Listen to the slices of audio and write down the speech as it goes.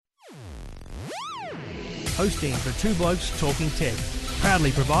hosting for Two Blokes Talking Tech.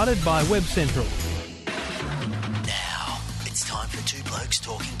 Proudly provided by Web Central. Now, it's time for Two Blokes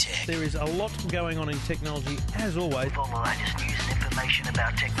Talking Tech. There is a lot going on in technology, as always. With all the latest news and information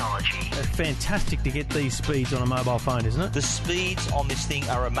about technology. It's fantastic to get these speeds on a mobile phone, isn't it? The speeds on this thing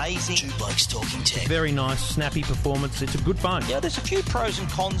are amazing. Two Blokes Talking Tech. Very nice, snappy performance. It's a good phone. Yeah, there's a few pros and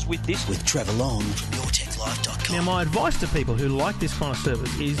cons with this. With Trevor Long from yourtechlife.com. Now, my advice to people who like this kind of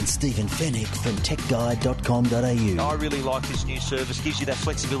service is... And Stephen Fennick from techguide.com.au. I really like this new service. Gives you that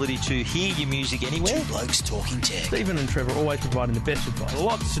flexibility to hear your music anywhere. Two Blokes Talking Tech. Stephen and Trevor always providing the best advice.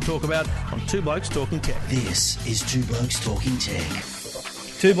 Lots to talk about on Two Blokes Talking Tech. This is Two Blokes Talking Tech.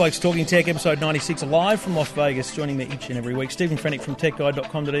 Two Blokes Talking Tech, episode 96, live from Las Vegas. Joining me each and every week, Stephen Fennick from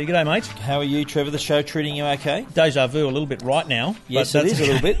techguide.com.au. G'day, mate. How are you, Trevor? The show treating you okay? Deja vu a little bit right now. Yes, it is a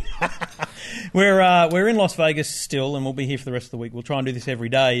little bit. We're in Las Vegas still, and we'll be here for the rest of the week. We'll try and do this every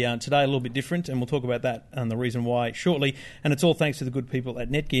day. Today a little bit different, and we'll talk about that and the reason why shortly. And it's all thanks to the good people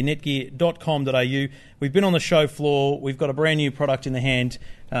at Netgear, netgear.com.au. We've been on the show floor. We've got a brand new product in the hand.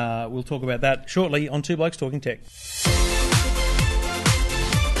 We'll talk about that shortly on Two Blokes Talking Tech.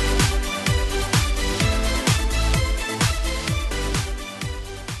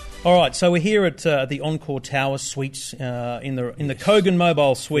 All right, so we're here at the Encore Tower Suites in the Kogan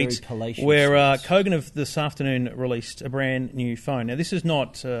Mobile Suites, where Kogan have this afternoon released a brand new phone. Now, this is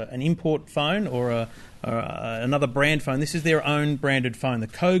not an import phone or another brand phone. This is their own branded phone, the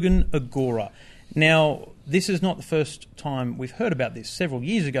Kogan Agora. Now, this is not the first time we've heard about this. Several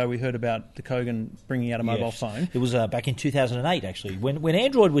years ago, we heard about the Kogan bringing out a mobile phone. It was back in 2008, actually, when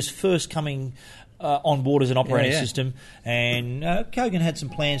Android was first coming on board as an operating system, and Kogan had some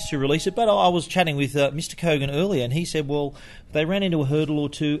plans to release it. But I was chatting with Mr. Kogan earlier, and he said, well, they ran into a hurdle or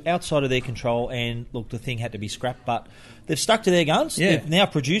two outside of their control, and look, the thing had to be scrapped. But they've stuck to their guns. Yeah. They've now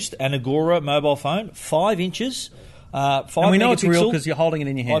produced an Agora mobile phone, 5 inches. 5 and we know megapixel. It's real because you're holding it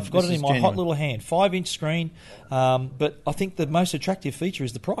in your hand. I've got it in my hot little hand. 5-inch screen. But I think the most attractive feature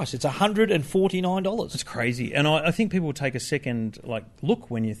is the price. It's $149. It's crazy, and I think people will take a second look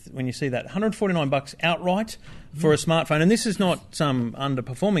when you see that $149 outright for a smartphone. And this is not some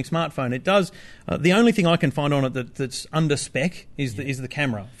underperforming smartphone. It does the only thing I can find on it that's under spec is the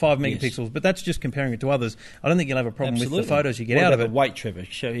camera, 5 megapixels. But that's just comparing it to others. I don't think you'll have a problem with the photos you get out of it. The weight, Trevor?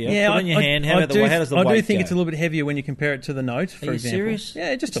 Show you. Yeah, put it in your hand. How about the weight? How does the weight I do think go? it's a little bit heavier when you compare it to the Note, for example. Are you serious?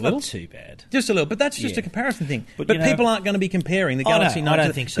 Yeah, just it's a little. Not too bad. Just a little, but that's just a comparison thing. But people aren't going to be comparing the I Galaxy Note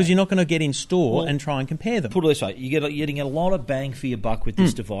don't think so. because you're not going to get in store and try and compare them. Put it this way, you're getting a lot of bang for your buck with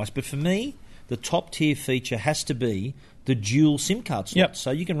this device. But for me, the top tier feature has to be the dual SIM card slot. Yep.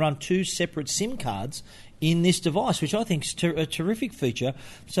 So you can run 2 separate SIM cards in this device, which I think is a terrific feature.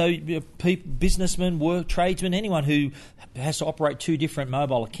 So businessmen, tradesmen, anyone who has to operate 2 different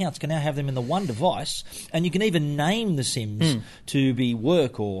mobile accounts can now have them in the one device, and you can even name the SIMs to be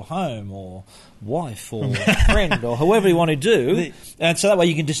work or home or wife or friend or whoever you want to do. And so that way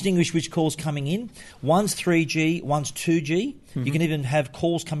you can distinguish which calls coming in. One's 3G, one's 2G. You can even have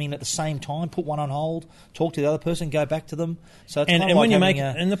calls coming in at the same time, put one on hold, talk to the other person, go back to them. So it's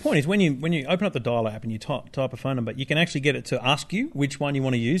and the point is when you open up the dial app and you type a phone number, you can actually get it to ask you which one you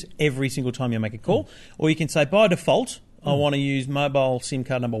want to use every single time you make a call, or you can say by default, I want to use mobile SIM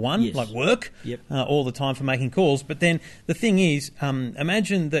card number 1, like work, all the time for making calls. But then the thing is,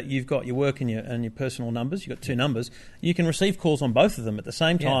 imagine that you've got your work and your personal numbers. You've got 2 numbers. You can receive calls on both of them at the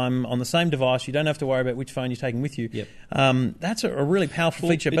same time on the same device. You don't have to worry about which phone you're taking with you. That's a really powerful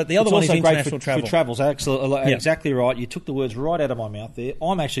feature. But the other one is international travel. For travels, exactly right. You took the words right out of my mouth there.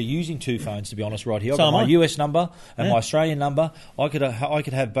 I'm actually using 2 phones, to be honest, right here. I've got my US number and my Australian number. I could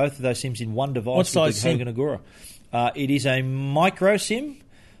have both of those SIMs in one device. What size SIM? Kogan Agora. It is a micro SIM.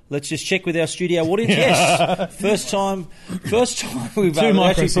 Let's just check with our studio audience. Yes, first time we've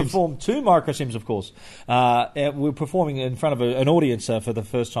actually performed 2 micro SIMs, of course. We're performing in front of an audience for the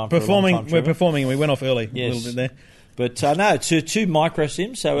first time. We're performing. We went off early a little bit there. But no, two micro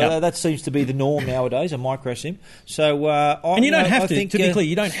SIMs. So that seems to be the norm nowadays, a micro SIM. So and you don't have to. To be clear,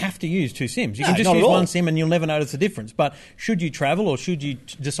 you don't have to use 2 SIMs. You can just use one SIM, and you'll never notice the difference. But should you travel, or should you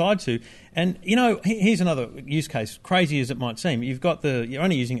decide to? And here's another use case. Crazy as it might seem, you're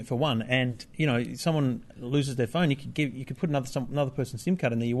only using it for one, and someone loses their phone. You could put another person's SIM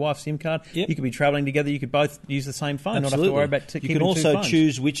card in there. Your wife's SIM card. Yep. You could be travelling together. You could both use the same phone. Absolutely. Not have to worry about. You can also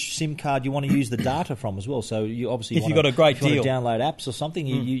choose which SIM card you want to use the data from as well. So you obviously if you've got a great deal, want to download apps or something,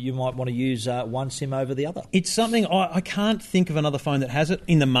 you might want to use one SIM over the other. It's something I can't think of another phone that has it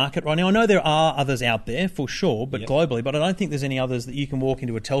in the market right now. I know there are others out there for sure, but globally. But I don't think there's any others that you can walk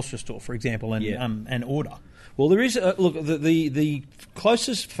into a Telstra store, for example, example, and order. Well, there is look the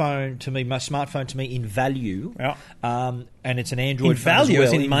closest phone to me, my smartphone to me in value, and it's an Android in phone value,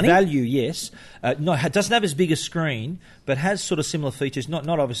 as well. as in money. Value, yes. No, it doesn't have as big a screen, but has sort of similar features. Not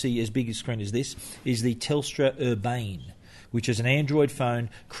obviously as big a screen as this. Is the Telstra Urbane, which is an Android phone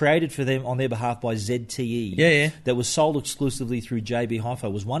created for them on their behalf by ZTE. That was sold exclusively through JB Hi-Fi.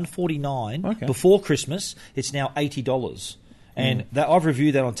 It was $149 before Christmas. It's now $80. And I've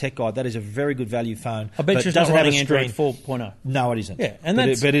reviewed that on Tech Guide. That is a very good value phone. I bet it's not running Android 4.0. No, it isn't. Yeah, and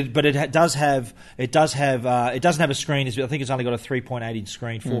it does have it doesn't have a screen. I think it's only got a 3.8-inch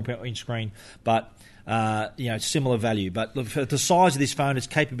screen, 4-inch screen, but. Similar value. But look, for the size of this phone, its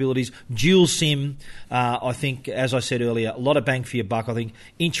capabilities, dual SIM, I think, as I said earlier, a lot of bang for your buck. I think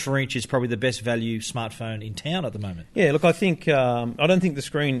inch for inch is probably the best value smartphone in town at the moment. Yeah, look, I think I don't think the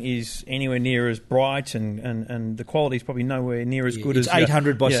screen is anywhere near as bright, and the quality is probably nowhere near as good it's as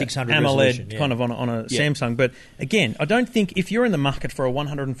 800 by 600 AMOLED resolution, kind of on a Samsung. But again, I don't think if you're in the market for a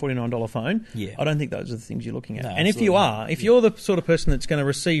 $149 phone, I don't think those are the things you're looking at. No, and if you are, if you're the sort of person that's going to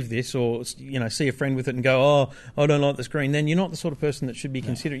receive this, or see a friend with it and go, oh, I don't like the screen, then you're not the sort of person that should be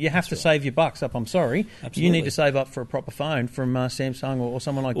considered. You have to save your bucks up. I'm sorry. Absolutely. You need to save up for a proper phone from Samsung or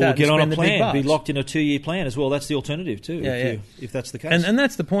someone like that. Or get on a the plan. Be locked in a 2-year plan as well. That's the alternative too. If that's the case. And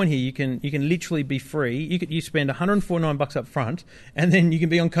that's the point here. You can literally be free. You spend $149 up front, and then you can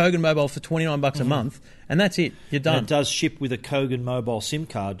be on Kogan Mobile for $29 a month, and that's it. You're done. And it does ship with a Kogan Mobile SIM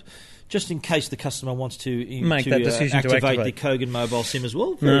card. Just in case the customer wants to make that decision activate the Kogan Mobile SIM as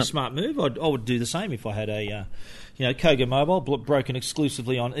well. Very smart move. I would do the same if I had a Kogan Mobile broken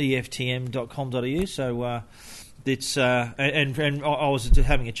exclusively on EFTM.com.au. So it's and I was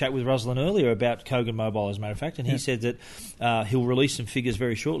having a chat with Ruslan earlier about Kogan Mobile, as a matter of fact, and he said that he'll release some figures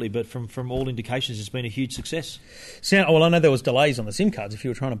very shortly. But from all indications, it's been a huge success. Well, I know there was delays on the SIM cards if you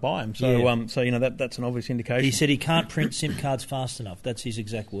were trying to buy them. So that's an obvious indication. He said he can't print SIM cards fast enough. That's his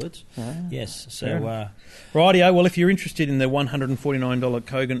exact words. Yes. So rightio. Well, if you're interested in the $149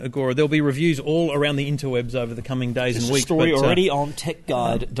 Kogan Agora, there'll be reviews all around the interwebs over the coming days and weeks. Story already on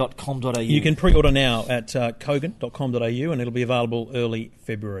techguide.com.au. You can pre-order now at Kogan.com.au, and it'll be available early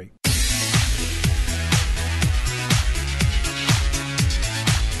February.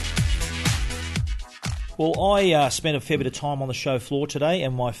 Well, I spent a fair bit of time on the show floor today,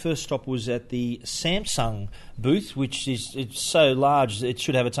 and my first stop was at the Samsung booth, which it's so large it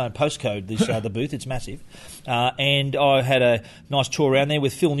should have its own postcode. The booth, it's massive, and I had a nice tour around there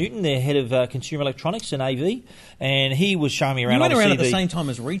with Phil Newton, their head of consumer electronics and AV, and he was showing me around. You went around at the same time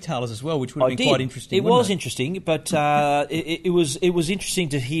as retailers as well, which would have been quite interesting. It was interesting, but it was interesting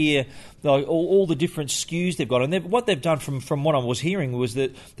to hear all the different SKUs they've got, and what they've done from what I was hearing was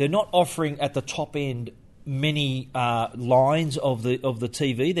that they're not offering at the top end many lines of the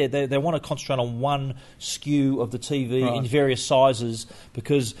TV. They want to concentrate on one SKU of the TV in various sizes,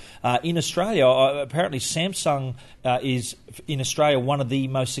 because in Australia, apparently Samsung is in Australia one of the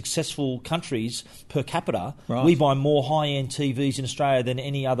most successful countries per capita. We buy more high-end TVs in Australia than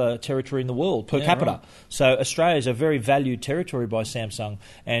any other territory in the world per capita. So Australia is a very valued territory by Samsung,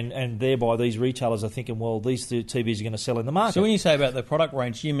 and thereby these retailers are thinking, well, these TVs are going to sell in the market. So when you say about the product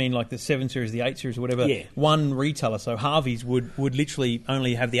range, you mean like the 7 Series, the 8 Series or whatever? Yeah. One retailer, so Harvey's would literally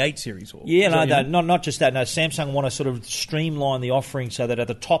only have the 8 Series? Or, not just that. No, Samsung want to sort of streamline the offering so that at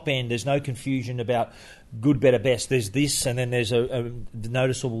the top end there's no confusion about good, better, best. There's this, and then there's a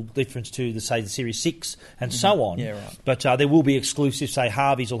noticeable difference to the Series 6 and so on. Yeah, right. But there will be exclusives. Say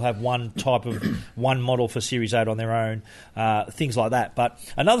Harvey's will have one type of one model for Series 8 on their own, things like that. But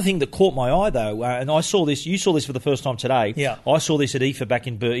another thing that caught my eye, though, and I saw this, you saw this for the first time today. Yeah. I saw this at IFA back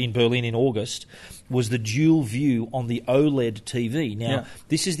in Berlin in August, was the dual view on the OLED TV. Now,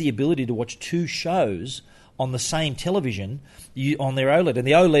 this is the ability to watch two shows on the same television on their OLED, and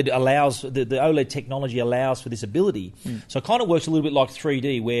the OLED allows the OLED technology allows for this ability. So it kind of works a little bit like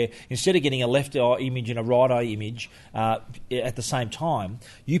 3D, where instead of getting a left eye image and a right eye image at the same time,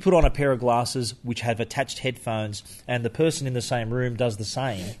 you put on a pair of glasses which have attached headphones, and the person in the same room does the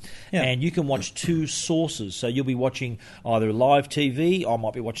same, and you can watch two sources. So you'll be watching either live TV, I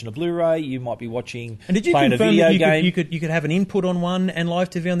might be watching a Blu-ray, you might be watching and did you playing confirm a video that game. You could have an input on one and live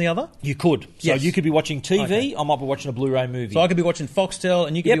TV on the other? You could. So you could be watching TV, I might be watching a Blu-ray movie. So I could be watching Foxtel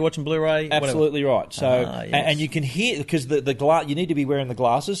and you could be watching Blu-ray. Absolutely right. So and you can hear, because the you need to be wearing the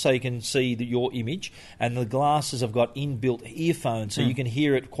glasses so you can see your image, and the glasses have got inbuilt earphones, so you can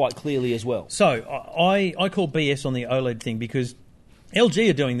hear it quite clearly as well. So I call BS on the OLED thing, because LG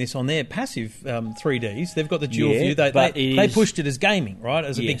are doing this on their passive 3Ds. They've got the dual view. They pushed it as gaming, right?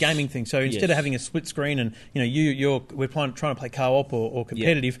 As a big gaming thing. So instead of having a split screen and we're trying to play co-op or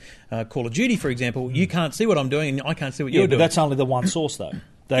competitive Call of Duty, for example, you can't see what I'm doing and I can't see what you're doing. But that's only the one source, though.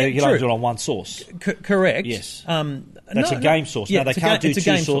 They can only do it on one source. Correct. Yes. That's a game source. Yeah, they can't do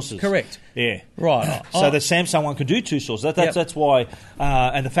two sources. Correct. Yeah. Right. So the Samsung one can do two sources. That's why,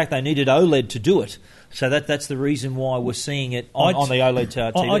 and the fact they needed OLED to do it. So that's the reason why we're seeing it on the OLED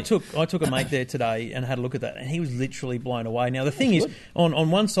TV. I took a mate there today and had a look at that, and he was literally blown away. Now the thing is,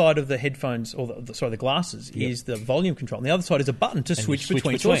 on one side of the headphones or the glasses is the volume control, and the other side is a button to switch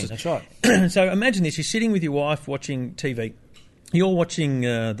between sources. That's right. So imagine this: you're sitting with your wife watching TV. You're watching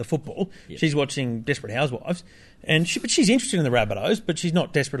the football. Yep. She's watching Desperate Housewives. But she's interested in the Rabbitohs, but she's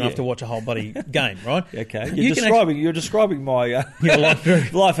not desperate enough to watch a whole bloody game, right? Okay, you're describing my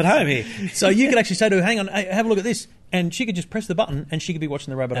life at home here. So you could actually say to her, "Hang on, hey, have a look at this," and she could just press the button, and she could be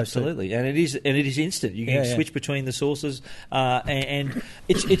watching the Rabbitohs. Absolutely, too. And it is instant. You can switch between the sources, and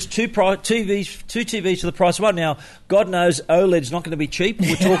it's two TVs for the price of one. Now, God knows OLED's not going to be cheap.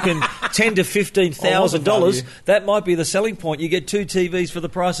 We're talking $10,000 to $15,000. That might be the selling point. You get two TVs for the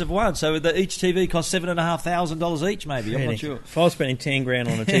price of one, so each TV costs $7,500 each, maybe. I'm not sure. If I was spending $10,000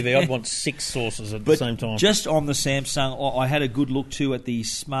 on a TV, I'd want 6 sources at the same time. Just on the Samsung, I had a good look too at the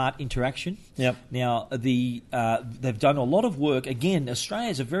smart interaction. Yep. Now they've done a lot of work. Again, Australia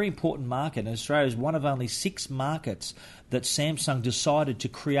is a very important market, and Australia is one of only 6 markets that Samsung decided to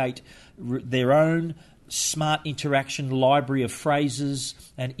create their own smart interaction library of phrases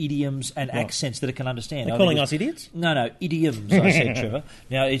and idioms and accents that it can understand. They're calling us idiots? No, idioms, I said, Trevor.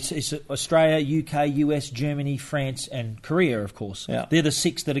 Now, it's Australia, UK, US, Germany, France and Korea, of course. Yeah. They're the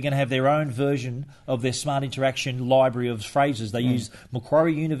 6 that are going to have their own version of their smart interaction library of phrases. They use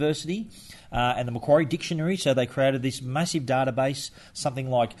Macquarie University and the Macquarie Dictionary, so they created this massive database, something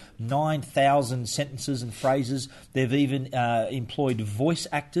like 9,000 sentences and phrases. They've even employed voice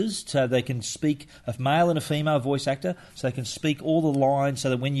actors, so they can speak a male and a female voice actor, so they can speak all the lines, so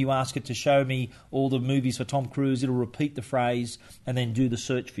that when you ask it to show me all the movies for Tom Cruise, it'll repeat the phrase and then do the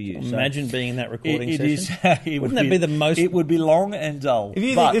search for you. Imagine being in that recording session. Wouldn't that be the most? It would be long and dull. If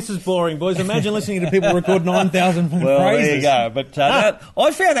you think this is boring, boys, imagine listening to people record 9,000 phrases. There you go. But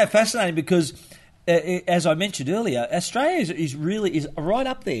I found that fascinating because, as I mentioned earlier, Australia is right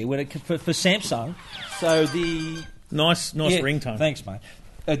up there when for Samsung. So the nice ringtone. Thanks, mate.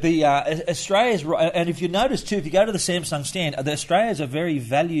 Australia's, and if you notice too, if you go to the Samsung stand, Australia is a very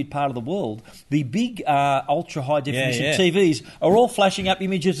valued part of the world. The big ultra high definition TVs are all flashing up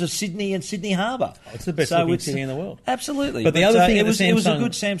images of Sydney and Sydney Harbour. Oh, it's the best looking city in the world. Absolutely. But the other thing it was a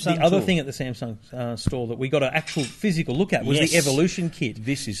good Samsung. The other thing at the Samsung store that we got an actual physical look at was the Evolution kit.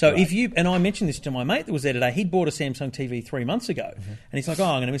 This is so great. if you, and I mentioned this to my mate that was there today. He'd bought a Samsung TV 3 months ago, and he's like, "Oh,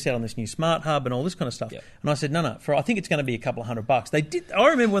 I'm going to miss out on this new smart hub and all this kind of stuff." Yep. And I said, "No, I think it's going to be a couple of $100." They did.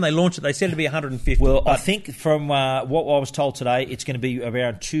 I remember when they launched it, they said it'd be $150. Well, I think from what I was told today, it's going to be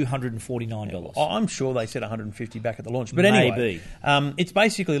around $249. I'm sure they said $150 back at the launch. But anyway, it's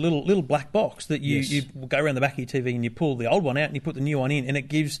basically a little black box that you go around the back of your TV and you pull the old one out and you put the new one in, and it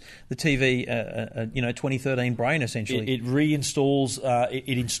gives the TV a 2013 brain essentially. It reinstalls.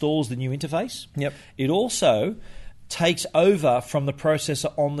 It installs the new interface. Yep. It also takes over from the processor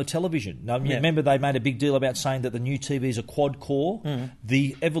on the television. Now, remember they made a big deal about saying that the new TVs are quad-core.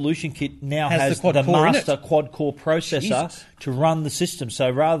 The Evolution kit now has the master quad-core processor to run the system. So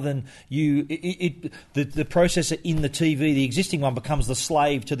rather than the processor in the TV, the existing one becomes the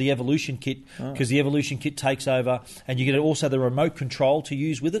slave to the Evolution kit, because the Evolution kit takes over, and you get also the remote control to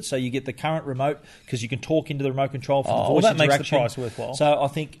use with it. So you get the current remote because you can talk into the remote control for the voice that interaction. Makes the price worthwhile. So I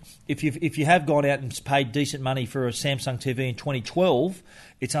think if you have gone out and paid decent money for a Samsung TV in 2012,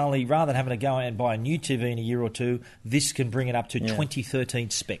 it's only, rather than having to go out and buy a new TV in a year or two, this can bring it up to 2013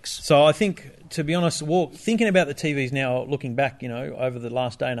 specs. So I think, to be honest, thinking about the TVs now, looking back, over the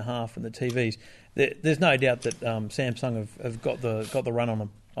last day and a half and the TVs, there's no doubt that Samsung have got the run on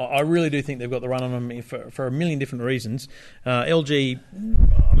them. I really do think they've got the run on them for a million different reasons. LG,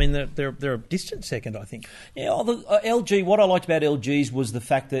 I mean, they're a distant second, I think. Yeah, LG. What I liked about LG's was the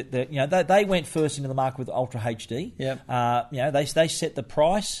fact that they went first into the market with Ultra HD. Yeah. They set the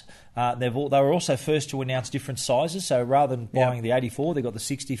price. They were also first to announce different sizes. So rather than buying the 84, they got the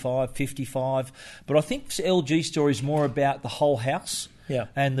 65, 55. But I think LG's story is more about the whole house. Yeah.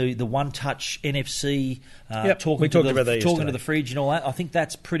 and the one-touch NFC, Yep. talking We to talked about that talking to yesterday. the fridge and all that. I think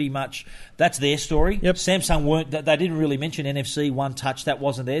that's pretty much that's their story. Yep. Samsung they didn't really mention NFC one touch. That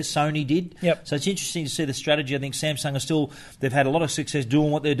wasn't theirs. Sony did. Yep. So it's interesting to see the strategy. I think Samsung they've had a lot of success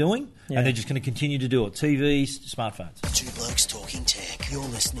doing what they're doing, Yeah. and they're just going to continue to do it. TVs, smartphones. Two Blokes Talking Tech. You're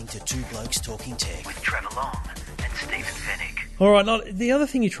listening to Two Blokes Talking Tech. With Trevor Long and Stephen Fennick. All right. Now, the other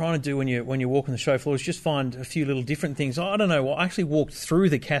thing you're trying to do when you're walking the show floor is just find a few little different things. I don't know. Well, I actually walked through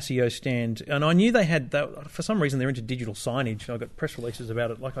the Casio stand, and I knew they had that. For some reason, they're into digital signage. I got press releases about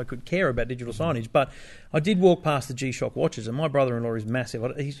it, like I could care about digital signage. But I did walk past the G-Shock watches, and my brother-in-law is massive.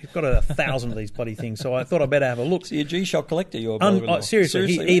 He's got 1,000 of these bloody things, so I thought I'd better have a look. So you're a G-Shock collector, your Seriously,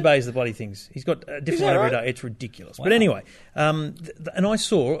 he eBays the bloody things. He's got a different one every day. It's ridiculous. Wow. But anyway, and I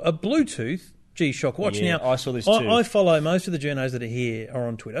saw a Bluetooth G-Shock watch. Yeah, Now, I saw this too. I follow most of the journos that are here are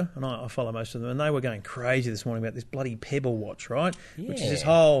on Twitter, and I follow most of them, and they were going crazy this morning about this bloody Pebble watch, right? Which is this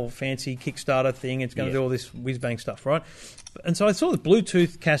whole fancy Kickstarter thing. It's going to do all this whiz-bang stuff, right? And so I saw the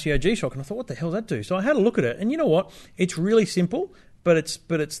Bluetooth Casio G-Shock, and I thought, what the hell does that do? So I had a look at it, and you know what? It's really simple, but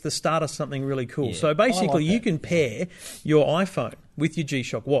it's the start of something really cool. Yeah, So basically, I like you can pair your iPhone with your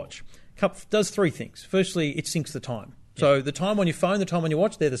G-Shock watch. Does three things. Firstly, it syncs the time. So the time on your phone, the time on your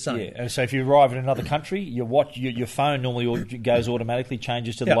watch, they're the same. Yeah, and so if you arrive in another country, your watch, your phone normally goes automatically,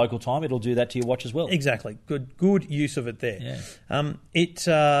 changes to the local time. It'll do that to your watch as well. Exactly. Good use of it there. Yeah.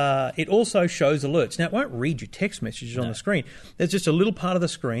 It also shows alerts. Now, it won't read your text messages on the screen. There's just a little part of the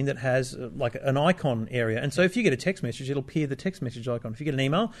screen that has like an icon area. And so if you get a text message, it'll appear the text message icon. If you get an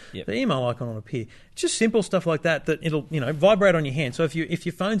email, the email icon will appear. It's just simple stuff like that it'll vibrate on your hand. So if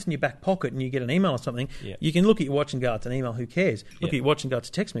your phone's in your back pocket and you get an email or something, you can look at your watch and go, it's an email, who cares? Look at your watch and go, it's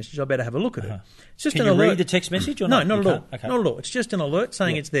a text message, I better have a look at it. It's just Can an you alert. read the text message or No, not? not You at all. can't? Okay. Not at all. It's just an alert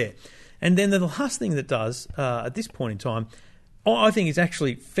saying it's there. And then the last thing that does at this point in time, I think is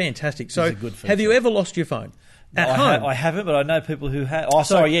actually fantastic. So It's a good feature. have you ever lost your phone? At home? I haven't, but I know people who have. Oh,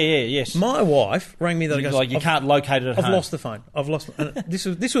 sorry, yes. My wife rang me the other day. You can't locate it at I've home. lost the phone. I've lost. And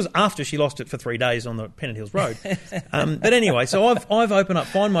this was after she lost it for 3 days on the Pennant Hills Road. But anyway, so I've opened up,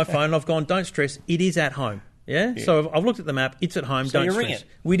 find my phone, and I've gone, don't stress, it is at home. Yeah? So I've looked at the map, it's at home, So don't you stress. ring it?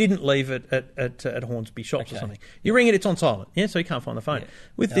 We didn't leave it at Hornsby Shops or something. You ring it, it's on silent, so you can't find the phone. Yeah.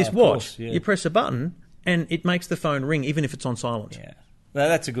 With Oh, this of watch, course, yeah. you press a button and it makes the phone ring even if it's on silent. Yeah, no,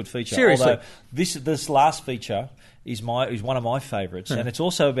 that's a good feature. Seriously. Although this last feature is one of my favourites, and it's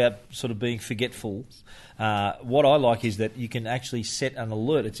also about sort of being forgetful. What I like is that you can actually set an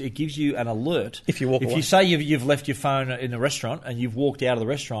alert. It gives you an alert If you walk away. you say you've left your phone in the restaurant and you've walked out of the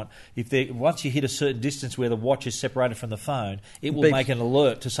restaurant. Once you hit a certain distance where the watch is separated from the phone, it will Beeps. make an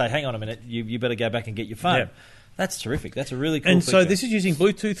alert to say, "Hang on a minute, you better go back and get your phone." Yeah. That's terrific. That's a really cool And feature. so this is using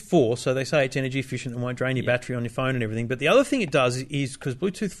Bluetooth 4, so they say it's energy efficient and won't drain your battery on your phone and everything. But the other thing it does is, because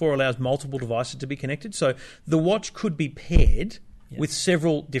Bluetooth 4 allows multiple devices to be connected, so the watch could be paired with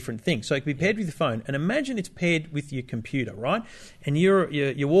several different things. So it could be paired with your phone. And imagine it's paired with your computer, right? And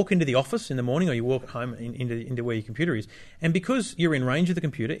you walk into the office in the morning, or you walk home into where your computer is. And because you're in range of the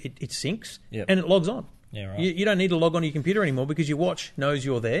computer, it syncs and it logs on. Yeah, right. You don't need to log on to your computer anymore because your watch knows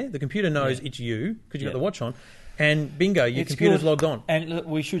you're there. The computer knows it's you because you've got the watch on. And bingo, your computer's good. logged on. And look,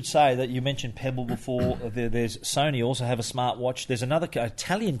 we should say that you mentioned Pebble before. There's Sony also have a smartwatch. There's another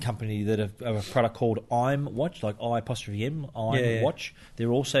Italian company that have a product called I'm Watch, like I''M, I'm Watch.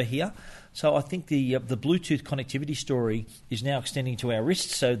 They're also here. So I think the Bluetooth connectivity story is now extending to our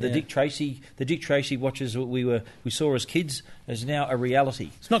wrists. So the Dick Tracy watches that we saw as kids is now a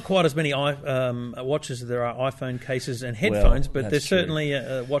reality. It's not quite as many watches as there are iPhone cases and headphones, but there's certainly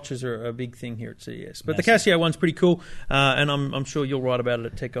watches are a big thing here at CES. But the Casio one's pretty cool, and I'm sure you'll write about it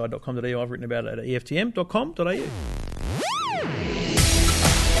at techguide.com.au. I've written about it at EFTM.com.au.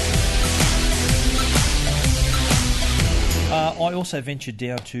 I also ventured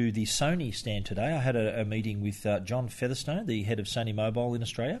down to the Sony stand today. I had a meeting with John Featherstone, the head of Sony Mobile in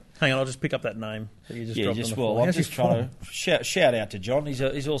Australia. Hang on, I'll just pick up that name that you just dropped on the floor. I'm How's just his trying form? to shout out to John. He's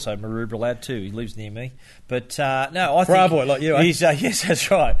also a Maroubra lad too. He lives near me. But no, I think Bra boy like you, eh? yes, that's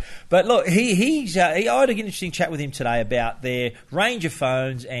right. But look, I had an interesting chat with him today about their range of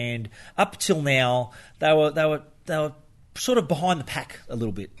phones, and up till now they were sort of behind the pack a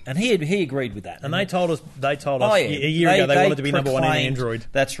little bit, and he agreed with that. And they told us Oh, yeah. a year ago they wanted to be number one in proclaimed- Android.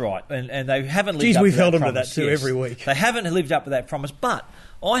 That's right, and they haven't lived Geez, up we've to that held them to promise. that too every week. They haven't lived up to that promise, but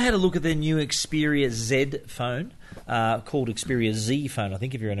I had a look at their new Xperia Z phone, called Xperia Z phone, I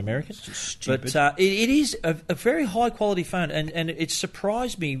think, if you're an American. Stupid. But it is a very high quality phone, and it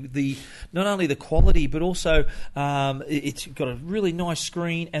surprised me, not only the quality, but also it's got a really nice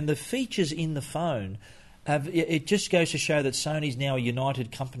screen, and the features in the phone It just goes to show that Sony's now a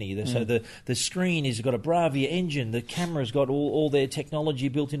united company. So the screen has got a Bravia engine. The camera's got all their technology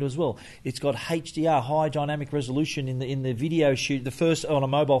built into it as well. It's got HDR, high dynamic resolution in the video shoot. The first on a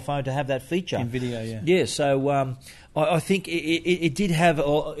mobile phone to have that feature in video. Yeah. So I think it did have.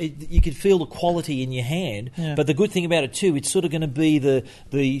 You could feel the quality in your hand. Yeah. But the good thing about it too, it's sort of going to be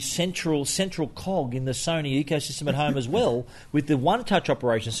the central cog in the Sony ecosystem at home as well, with the one-touch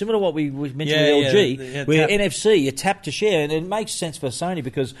operation, similar to what we mentioned with LG, where NFC, you tap to share, and it makes sense for Sony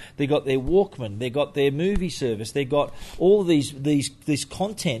because they got their Walkman, they got their movie service, they got all of these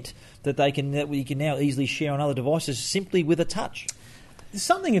content that we can now easily share on other devices simply with a touch. There's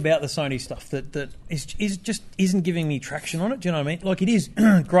something about the Sony stuff that is just isn't giving me traction on it. Do you know what I mean? Like, it is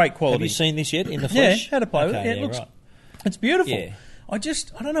great quality. Have you seen this yet in the flesh? Yeah, had to play with it. Yeah, it looks, it's beautiful. Yeah. I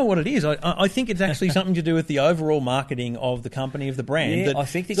don't know what it is. I think it's actually something to do with the overall marketing of the company, of the brand. Yeah, that I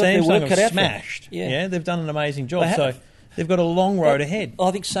think they got their work cut out. Smashed. Yeah, they've done an amazing job. So they've got a long road ahead.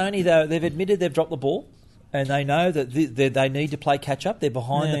 I think Sony, though, they've admitted they've dropped the ball, and they know that they need to play catch up. They're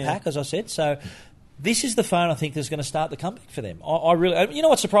behind the pack, as I said. So this is the phone I think that's going to start the comeback for them. I really, you know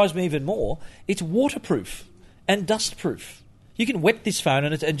what surprised me even more? It's waterproof and dustproof. You can wet this phone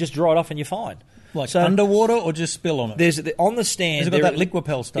and just dry it off and you're fine. Like underwater or just spill on it? There's on the stand. Has it got that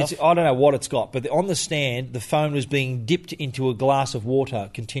Liquipel stuff? I don't know what it's got, but on the stand, the phone was being dipped into a glass of water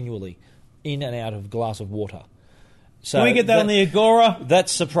continually, in and out of a glass of water. So can we get that on the Agora? That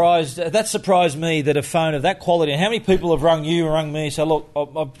surprised me that a phone of that quality. And how many people have rung you and rung me and said, "Look,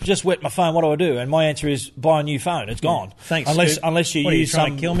 I've just wet my phone. What do?" And my answer is, buy a new phone. It's gone. Thanks. Unless you use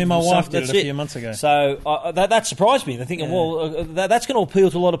trying to kill me. My wife did it a few months ago. So that surprised me. They're thinking, that's going to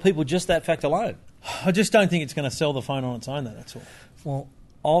appeal to a lot of people, just that fact alone. I just don't think it's going to sell the phone on its own, though. That's all. Well,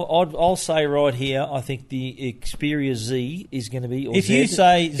 I'll say right here, I think the Xperia Z is going to be. Or if Z, you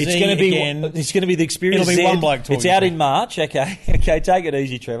say it's Z going to be again, it's going to be the Xperia it'll Z. be one bloke talking. It's out in March. Okay, take it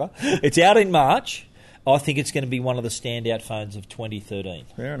easy, Trevor. It's out in March. I think it's going to be one of the standout phones of 2013.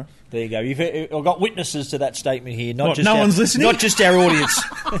 Fair enough. There you go. I've got witnesses to that statement here. Not just no one's listening? Not just our audience.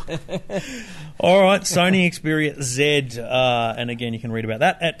 All right, Sony Xperia Z. And again, you can read about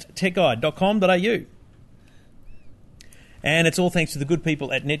that at techguide.com.au. And it's all thanks to the good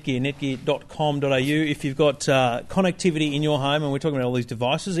people at Netgear, netgear.com.au. If you've got connectivity in your home, and we're talking about all these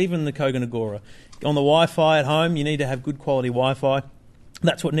devices, even the Kogan Agora, on the Wi-Fi at home, you need to have good quality Wi-Fi.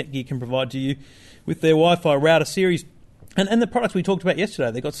 That's what Netgear can provide to you with their Wi-Fi router series. And the products we talked about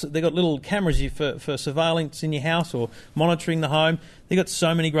yesterday, they got little cameras for surveillance in your house or monitoring the home. They've got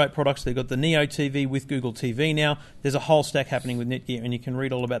so many great products. They've got the Neo TV with Google TV now. There's a whole stack happening with Netgear, and you can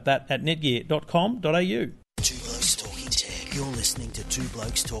read all about that at netgear.com.au. Two Blokes Talking Tech. You're listening to Two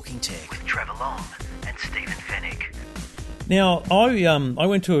Blokes Talking Tech. With Trevor Long and Stephen Fennick. Now, I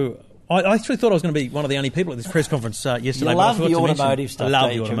went to... I actually thought I was going to be one of the only people at this press conference yesterday. You love the automotive stuff. I love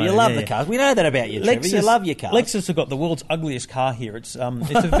the automotive. You love the cars. We know that about you, Trevor. You love your cars. Lexus have got the world's ugliest car here. It's a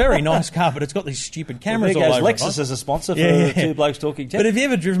very nice car, but it's got these stupid cameras all over it. Lexus as a sponsor for Two Blokes Talking Tech. But have you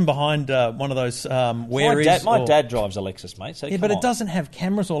ever driven behind one of those Wheries? My dad drives a Lexus, mate. So but it doesn't have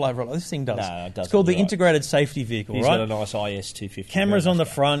cameras all over it like this thing does. No, it doesn't. It's called the Integrated Safety Vehicle, He's right? got a nice IS250. Cameras on the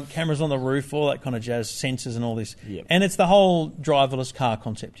front, cameras on the roof, all that kind of jazz, sensors and all this. Yep. And it's the whole driverless car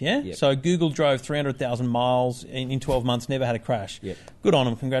concept, yeah? Yep. So Google drove 300,000 miles in 12 months, never had a crash. Yep. Good on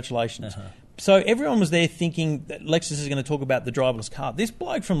them, congratulations. So everyone was there thinking that Lexus is going to talk about the driverless car. This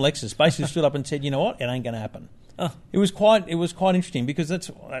bloke from Lexus basically stood up and said, you know what, it ain't going to happen. It was quite interesting because that's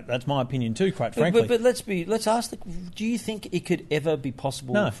my opinion too, quite frankly. But let's ask: do you think it could ever be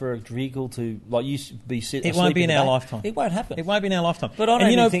possible for a vehicle to be sit? It won't be in our lifetime. It won't happen. It won't be in our lifetime. But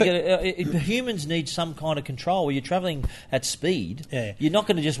I don't think humans need some kind of control. When you're travelling at speed, you're not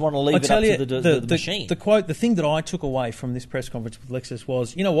going to just want to leave it up to the machine. The thing that I took away from this press conference with Lexus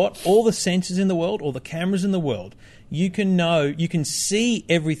was, you know what? All the sensors in the world, all the cameras in the world, you can see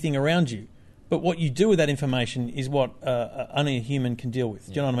everything around you. But what you do with that information is what only a human can deal with.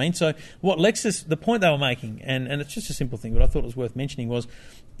 Do you know what I mean? So what Lexus, the point they were making, and it's just a simple thing, but I thought it was worth mentioning, was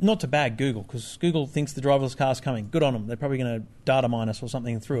not to bag Google, because Google thinks the driverless car's coming. Good on them. They're probably going to data mine us or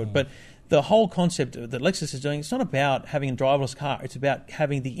something through it. But the whole concept that Lexus is doing, it's not about having a driverless car. It's about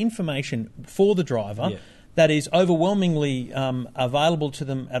having the information for the driver that is overwhelmingly available to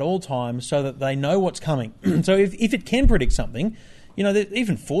them at all times so that they know what's coming. So if it can predict something... You know,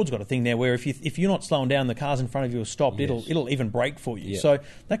 even Ford's got a thing there where if you're not slowing down, the cars in front of you are stopped. It'll even brake for you. So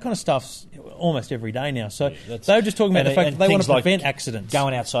that kind of stuff's almost every day now. So they were just talking about the fact that they want to prevent accidents.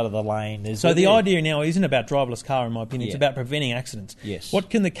 Going outside of the lane. So the idea now isn't about driverless car, in my opinion. It's about preventing accidents. Yes. What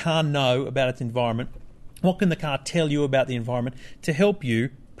can the car know about its environment? What can the car tell you about the environment to help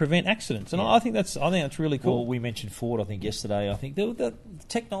you prevent accidents. And I think that's really cool. Well, we mentioned Ford, I think, yesterday. I think the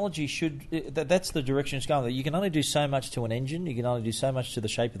technology should... That's the direction it's going. You can only do so much to an engine. You can only do so much to the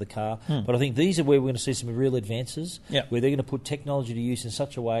shape of the car. But I think these are where we're going to see some real advances, where they're going to put technology to use in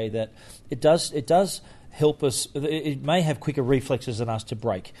such a way that it does help us. It may have quicker reflexes than us to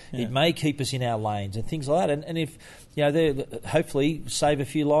brake. It may keep us in our lanes and things like that. And if they hopefully save a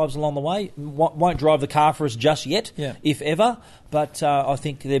few lives along the way. Won't drive the car for us just yet, if ever. But I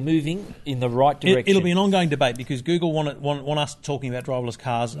think they're moving in the right direction. It'll be an ongoing debate because Google want us talking about driverless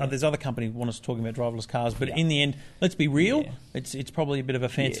cars. There's other companies want us talking about driverless cars. But in the end, let's be real. It's probably a bit of a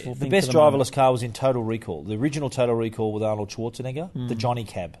fanciful thing. The best driverless car was in Total Recall. The original Total Recall with Arnold Schwarzenegger, the Johnny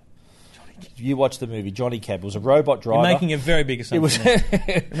Cab. You watched the movie Johnny Cab. It was a robot driver. You're making a very big assumption.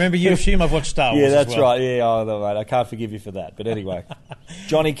 Remember, you assume I've watched Star Wars. Yeah, that's as well. right. Yeah, mate, I can't forgive you for that. But anyway,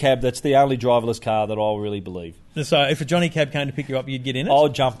 Johnny Cab. That's the only driverless car that I'll really believe. So, if a Johnny Cab came to pick you up, you'd get in it. I'll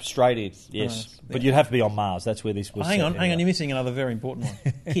jump straight in. Yes, but you'd have to be on Mars. That's where this was. Hang on. Anyway. You're missing another very important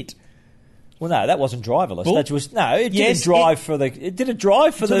one. Kit. Well, no, that wasn't driverless. Bull? That was it didn't drive for the. It didn't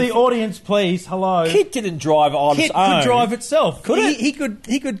drive for to the audience, please. Hello. Kit didn't drive on Kit its own. could drive itself. Could it?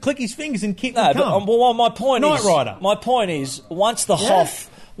 He could click his fingers and Kit No, would come. but well, my point Knight is, Rider. My point is, once the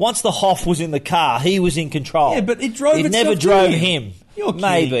Hoff was in the car, he was in control. Yeah, but it drove It itself never to drove him. him. You're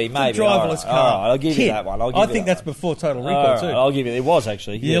maybe. kidding. It's a driverless car. All right, I'll give you Kit. that one. I think that's before Total Recall too. I'll give you. It was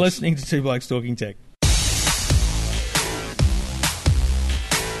actually. You're listening to Two Blokes Talking Tech.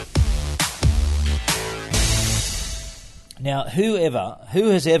 Now, who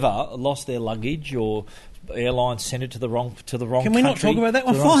has ever lost their luggage or airline sent it to the wrong country? Can we not talk about that?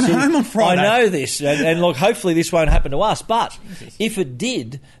 to the We're wrong flying city? home on Friday. I know this, and look, hopefully this won't happen to us. But if it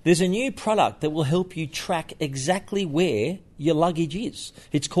did, there's a new product that will help you track exactly where your luggage is.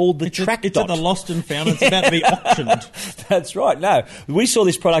 It's called the Trakdot. It's at the Lost and Found. It's about to be auctioned. That's right. No, we saw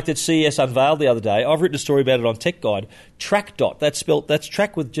this product at CES unveiled the other day. I've written a story about it on Tech Guide. Trakdot. That's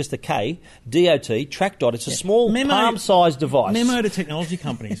track with just a K. D-O-T. Trakdot. It's a small palm-sized device. Memo to technology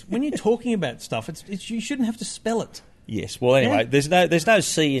companies. When you're talking about stuff, you shouldn't have to spell it. Yes. Well, anyway, there's no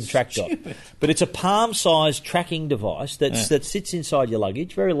C in Trakdot, Stupid. but it's a palm-sized tracking device that sits inside your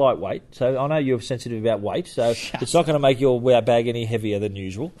luggage, very lightweight. So I know you're sensitive about weight, so it's not going to make your bag any heavier than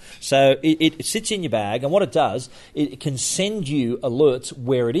usual. So it sits in your bag, and what it does, it can send you alerts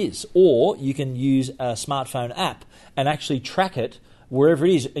where it is, or you can use a smartphone app and actually track it wherever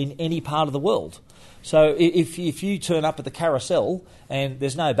it is in any part of the world. So if you turn up at the carousel and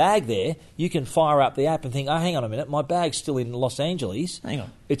there's no bag there, you can fire up the app and think, oh, hang on a minute, my bag's still in Los Angeles. Hang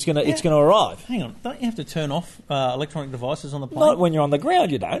on. It's gonna arrive. Hang on. Don't you have to turn off electronic devices on the plane? Not when you're on the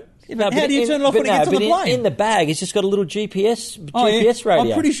ground, you don't. How do you turn it off when it gets on the plane? In the bag, it's just got a little GPS radio.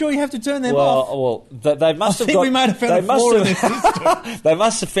 I'm pretty sure you have to turn them off. Well, they must have got... we might have found a flaw in this system. They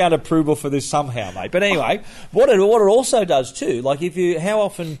must have found approval for this somehow, mate. But anyway, what it also does too, like how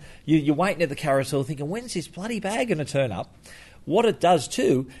often you're waiting at the carousel thinking, when's this bloody bag going to turn up? What it does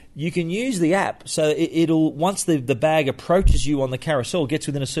too, you can use the app so it'll once the bag approaches you on the carousel, gets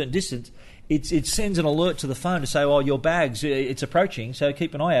within a certain distance, it sends an alert to the phone to say, "Oh, your bag's it's approaching, so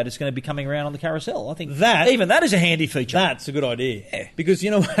keep an eye out. It's going to be coming around on the carousel." I think that is a handy feature. That's a good idea. Yeah. Because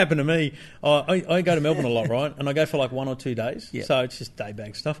you know what happened to me? I go to Melbourne a lot, right? And I go for like 1 or 2 days. Yeah. So it's just day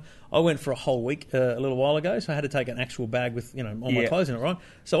bag stuff. I went for a whole week a little while ago, so I had to take an actual bag with all my clothes in it, right?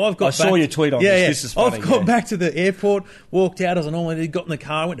 So I saw your tweet on this. Yeah. This is funny. I've got back to the airport, walked out as I normally did, got in the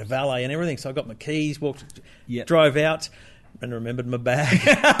car, went to valet and everything. So I got my keys, drove out. And remembered my bag.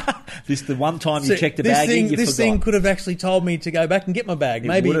 This the one time you checked the bag in, you this forgot. Thing could have actually told me to go back and get my bag.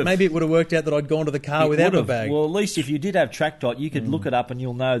 Maybe it would have worked out that I'd gone to the car without my bag. Well, at least if you did have Trakdot, you could look it up and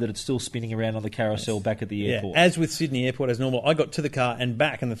you'll know that it's still spinning around on the carousel back at the airport. As with Sydney Airport as normal, I got to the car and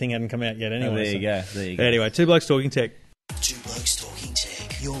back and the thing hadn't come out yet anyway. There you go. Anyway, Two Blokes Talking Tech. Two Blokes Talking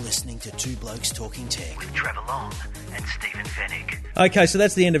Tech. You're listening to Two Blokes Talking Tech. With Trevor Long and Stephen Fennick. Okay, so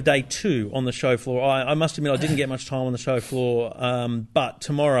that's the end of day 2 on the show floor. I must admit I didn't get much time on the show floor, but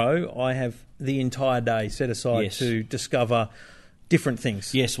tomorrow I have the entire day set aside to discover different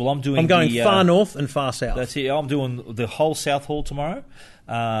things. Yes, well, I'm going far north and far south. That's it. I'm doing the whole South Hall tomorrow.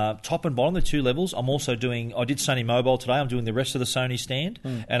 Top and bottom, the 2 levels. I'm also doing... I did Sony Mobile today. I'm doing the rest of the Sony stand.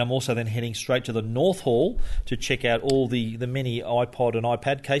 And I'm also then heading straight to the North Hall to check out all the many iPod and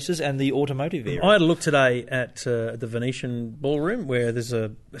iPad cases and the automotive area. I had a look today at the Venetian Ballroom where there's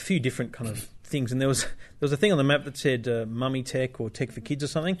a few different kind of things. And there was a thing on the map that said Mummy Tech or Tech for Kids or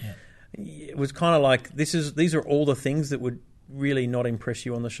something. Yeah. It was kind of like, these are all the things that would really not impress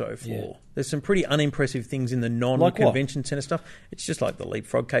you on the show floor. Yeah. There's some pretty unimpressive things in the non-convention centre stuff. It's just like the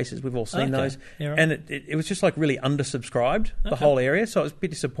Leapfrog cases. We've all seen those. Yeah, right. And it was just like really undersubscribed, the whole area, so it was a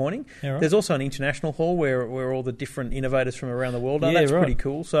bit disappointing. Yeah, right. There's also an international hall where all the different innovators from around the world are. Yeah, That's right. pretty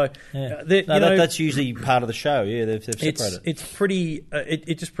cool. So, Yeah. that's That's usually part of the show. Yeah, they've separated. it's pretty.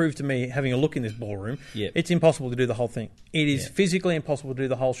 It just proved to me, having a look in this ballroom, Yep. it's impossible to do the whole thing. It is Yeah. physically impossible to do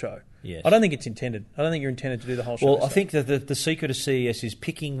the whole show. Yes. I don't think it's intended. I don't think you're intended to do the whole show. Well, I so. think that the secret of CES is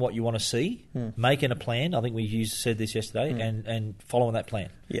picking what you want to see, making a plan. I think we said this yesterday, and following that plan.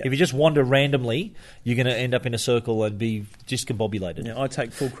 Yeah. If you just wander randomly, you're going to end up in a circle and be discombobulated. Yeah, I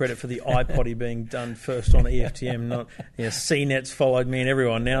take full credit for the iPoddy being done first on EFTM. Not CNET's followed me and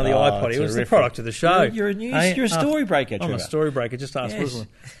everyone. Now the iPoddy. It was the terrific. product of the show. You're a story breaker, I'm Trevor. a story breaker. Just ask Yes.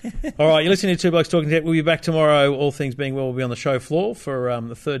 Ruslan. All right, you're listening to Two Blokes Talking Tech. We'll be back tomorrow. All things being well, we'll be on the show floor for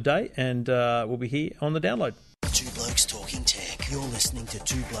the third day, and we'll be here on the download. Two Blokes Talking Tech. You're listening to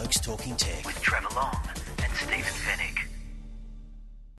Two Blokes Talking Tech. With Trevor Long and Stephen Fennick.